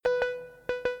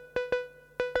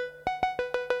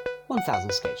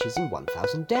1000 sketches in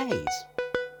 1000 days.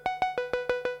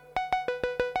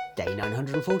 Day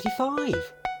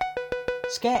 945.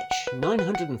 Sketch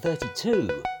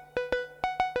 932.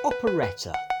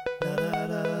 Operetta.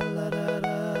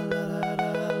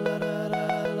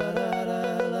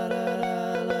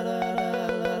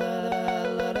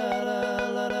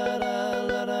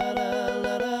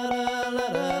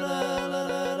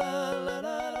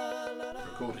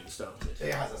 Recording started.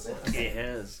 It has, has it? It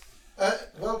has.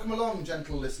 Welcome along,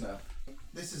 gentle listener.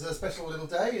 This is a special little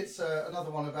day. It's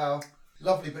another one of our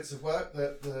lovely bits of work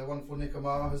that the wonderful Nick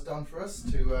Amar has done for us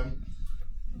to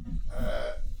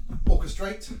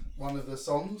orchestrate one of the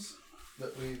songs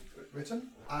that we've written.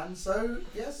 And so,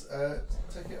 yes,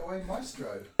 take it away,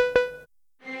 Maestro.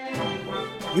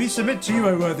 We submit to you,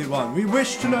 O worthy one. We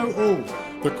wish to know all.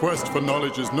 The quest for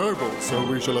knowledge is noble, so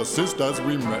we shall assist as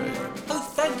we may. Oh,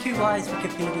 thank you, wise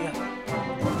Wikipedia.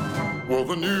 Well,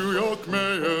 the New York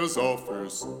mayor's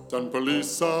office and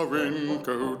police are in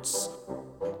cahoots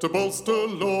to bolster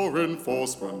law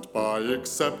enforcement by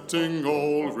accepting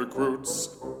all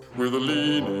recruits with a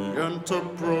lenient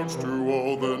approach to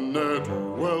all the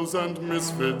ne'er-do-wells and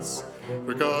misfits,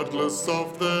 regardless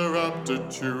of their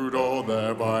aptitude or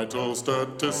their vital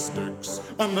statistics.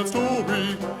 And that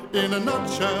story, in a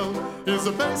nutshell, is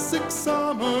a basic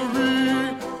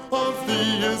summary of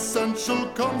the essential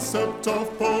concept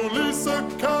of Police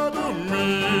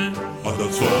Academy. And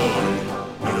that story,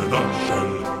 in a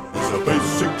nutshell, is a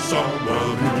basic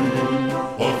summary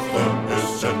of the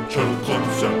essential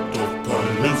concept of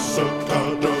Police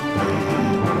Academy.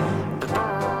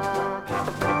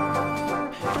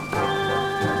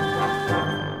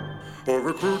 A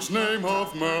recruit's name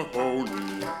of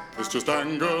Mahoney is just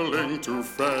angling to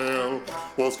fail,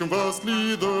 whilst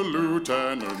conversely the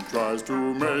lieutenant tries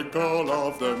to make all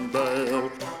of them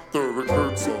bail. The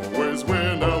recruits always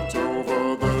win out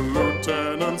over the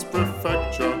lieutenant's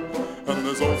prefecture, and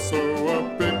there's also a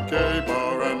big gay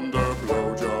bar and a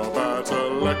blowjob at a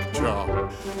lecture.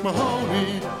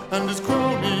 Mahoney and his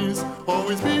cronies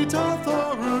always beat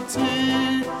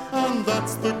authority, and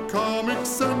that's the comic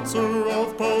center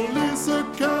of Police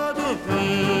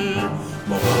Academy.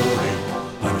 Mahoney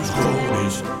and his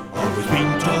cronies always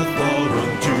beat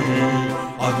authority,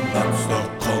 and that's the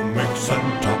comic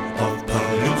center of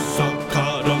Police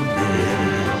Academy.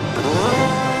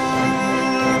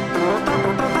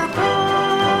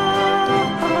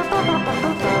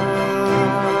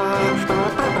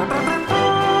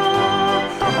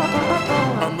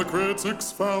 And the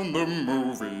critics found the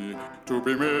movie to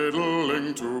be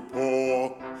middling to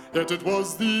poor, yet it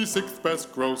was the 6th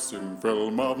best grossing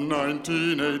film of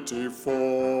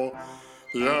 1984.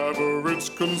 The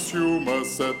average consumer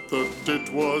said that it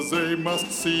was a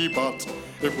must-see, but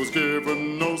it was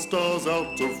given no stars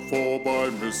out of 4 by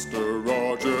Mr.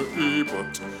 Roger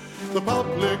Ebert. The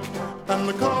public and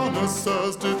the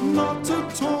connoisseurs did not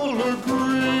at all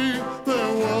agree.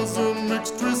 There was a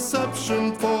mixed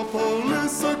reception for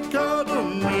Police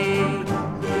Academy.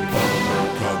 The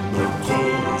public and the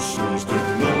choristers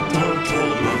did not at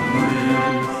all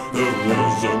agree. There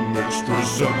was a mixed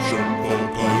reception for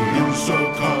Police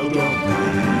Academy.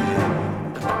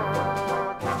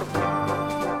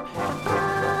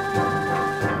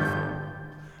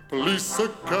 Police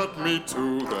Academy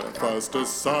 2, their first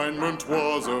assignment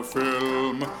was a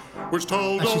film which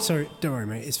told Actually, of... sorry, don't worry,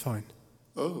 mate, it's fine.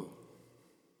 Oh.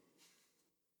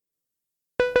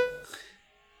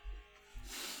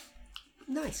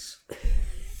 Nice.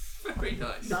 Very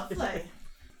nice. Lovely.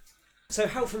 So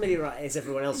how familiar is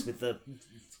everyone else with the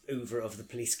oeuvre of the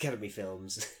Police Academy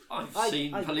films? I've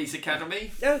seen Police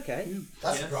Academy. Okay.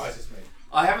 That Yes. surprises me.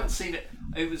 I haven't seen it.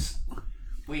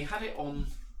 We had it on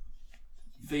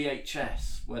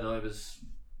VHS when I was...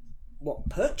 What,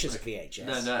 purchase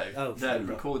VHS? No. Oh, no, right.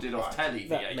 recorded off telly VHS.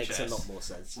 That makes a lot more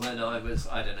sense. When I was,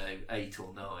 8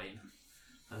 or 9.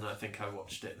 And I think I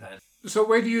watched it then. So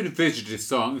where do you envisage this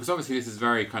song? Because obviously this is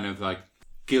very kind of like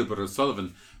Gilbert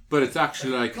O'Sullivan, but it's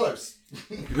actually like... Close.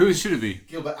 Who should it be?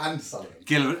 Gilbert and Sullivan.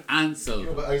 Gilbert and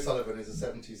Sullivan. Gilbert O'Sullivan is a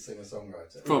 70s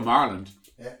singer-songwriter. From Ireland.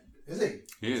 Yeah. Is he?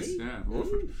 He is, yeah.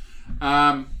 Waterford.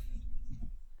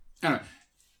 Anyway,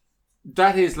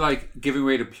 that is like giving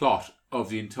away the plot of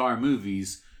the entire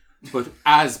movies, but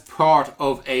as part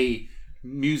of a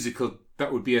musical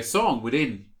that would be a song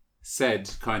within said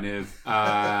kind of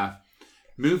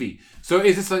movie. So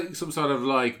is this like some sort of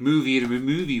like movie in a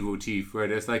movie motif where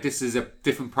there's like this is a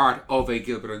different part of a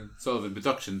Gilbert and Sullivan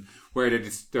production where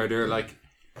they're like,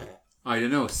 I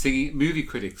don't know, singing movie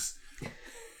critics.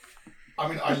 I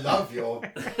mean, I love your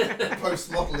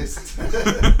postmodernist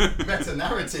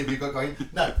meta-narrative you've got going.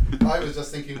 No, I was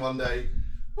just thinking one day,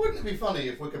 Wouldn't it be funny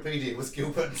if Wikipedia was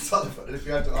Gilbert and Sullivan, and if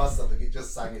you had to ask something, it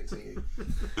just sang it to you?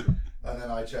 And then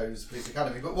I chose Police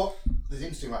Academy. But what is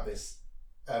interesting about this,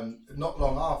 not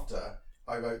long after,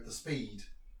 I wrote the Speed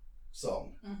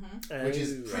song, which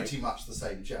is pretty much the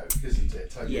same joke, isn't it?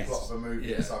 Totally plot of a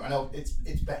movie and song. And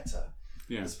it's better,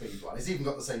 the Speed one. It's even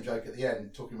got the same joke at the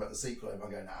end, talking about the sequel.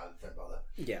 Everyone going, nah, don't bother.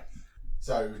 Yeah.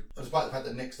 So, despite the fact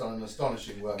that Nick's done an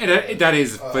astonishing work, that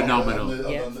is phenomenal.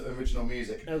 On the original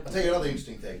music. Okay. I'll tell you another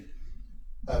interesting thing.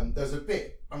 There's a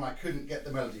bit, and I couldn't get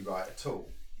the melody right at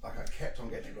all. Like, I kept on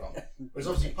getting it wrong. But it's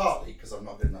obviously partly because I'm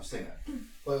not a good enough singer,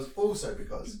 but it was also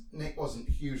because Nick wasn't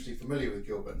hugely familiar with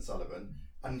Gilbert and Sullivan,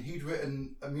 and he'd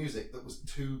written a music that was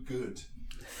too good.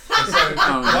 And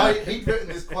so he'd written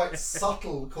this quite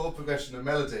subtle chord progression and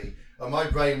melody, and my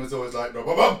brain was always like, bum,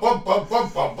 bum, bum, bum, bum,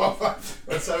 bum, bum.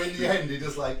 And so in the end, he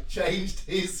just like changed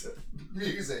his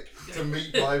music to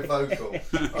meet my vocal.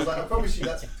 I was like, I promise you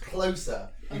that's closer,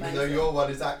 even though your one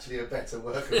is actually a better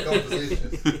work of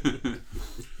composition.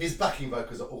 His backing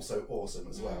vocals are also awesome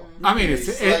as well. I mean, he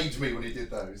slayed me when he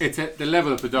did those. The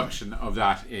level of production of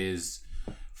that is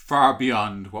far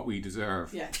beyond what we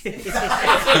deserve. Yeah.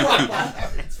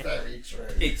 It's very true.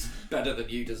 It's better than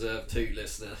you deserve too,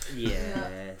 listener.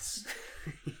 Yes.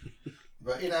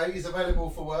 But, you know, he's available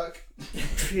for work.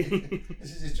 This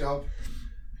is his job.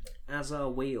 As are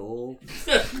we all.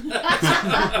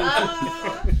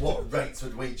 What rates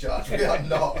would we charge? We are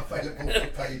not available for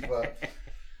paid work.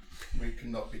 We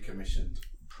cannot be commissioned.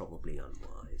 Probably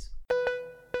unwise.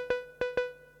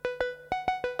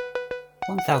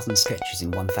 1000 Sketches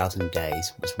in 1000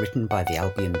 Days was written by the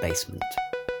Albion Basement.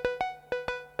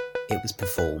 It was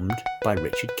performed by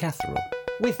Richard Catherall.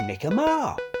 With Nick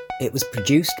Amar. It was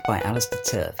produced by Alistair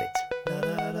Turvitt.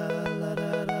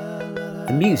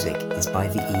 The music is by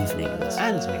The Evenings.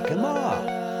 And Nick Amar.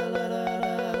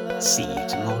 See you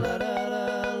tomorrow.